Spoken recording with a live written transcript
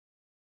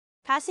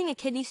Passing a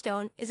kidney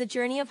stone is a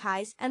journey of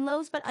highs and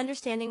lows, but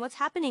understanding what's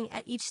happening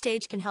at each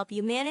stage can help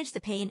you manage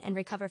the pain and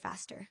recover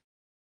faster.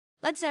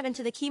 Let's dive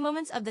into the key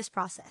moments of this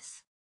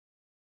process.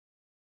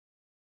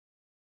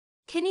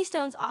 Kidney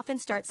stones often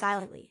start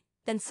silently,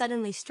 then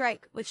suddenly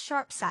strike with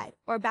sharp side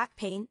or back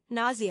pain,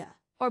 nausea,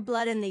 or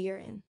blood in the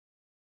urine.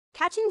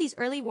 Catching these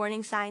early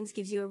warning signs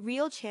gives you a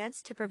real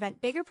chance to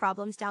prevent bigger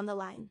problems down the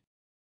line.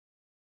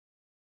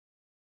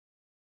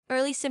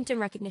 Early symptom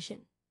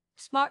recognition,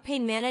 smart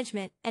pain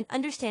management, and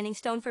understanding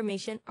stone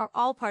formation are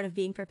all part of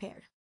being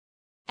prepared.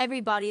 Every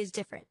body is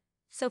different,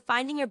 so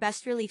finding your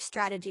best relief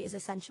strategy is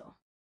essential.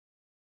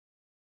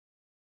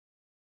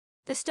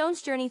 The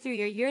stone's journey through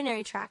your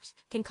urinary tract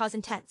can cause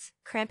intense,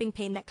 cramping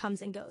pain that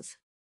comes and goes.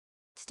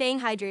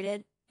 Staying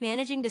hydrated,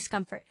 managing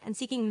discomfort, and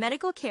seeking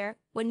medical care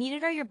when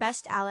needed are your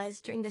best allies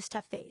during this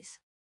tough phase.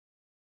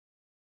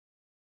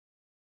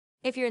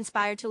 If you're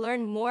inspired to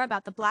learn more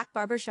about the Black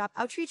Barbershop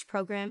Outreach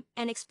Program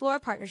and explore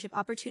partnership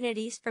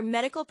opportunities for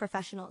medical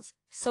professionals,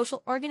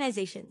 social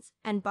organizations,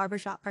 and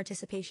barbershop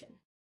participation,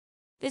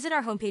 visit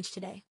our homepage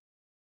today.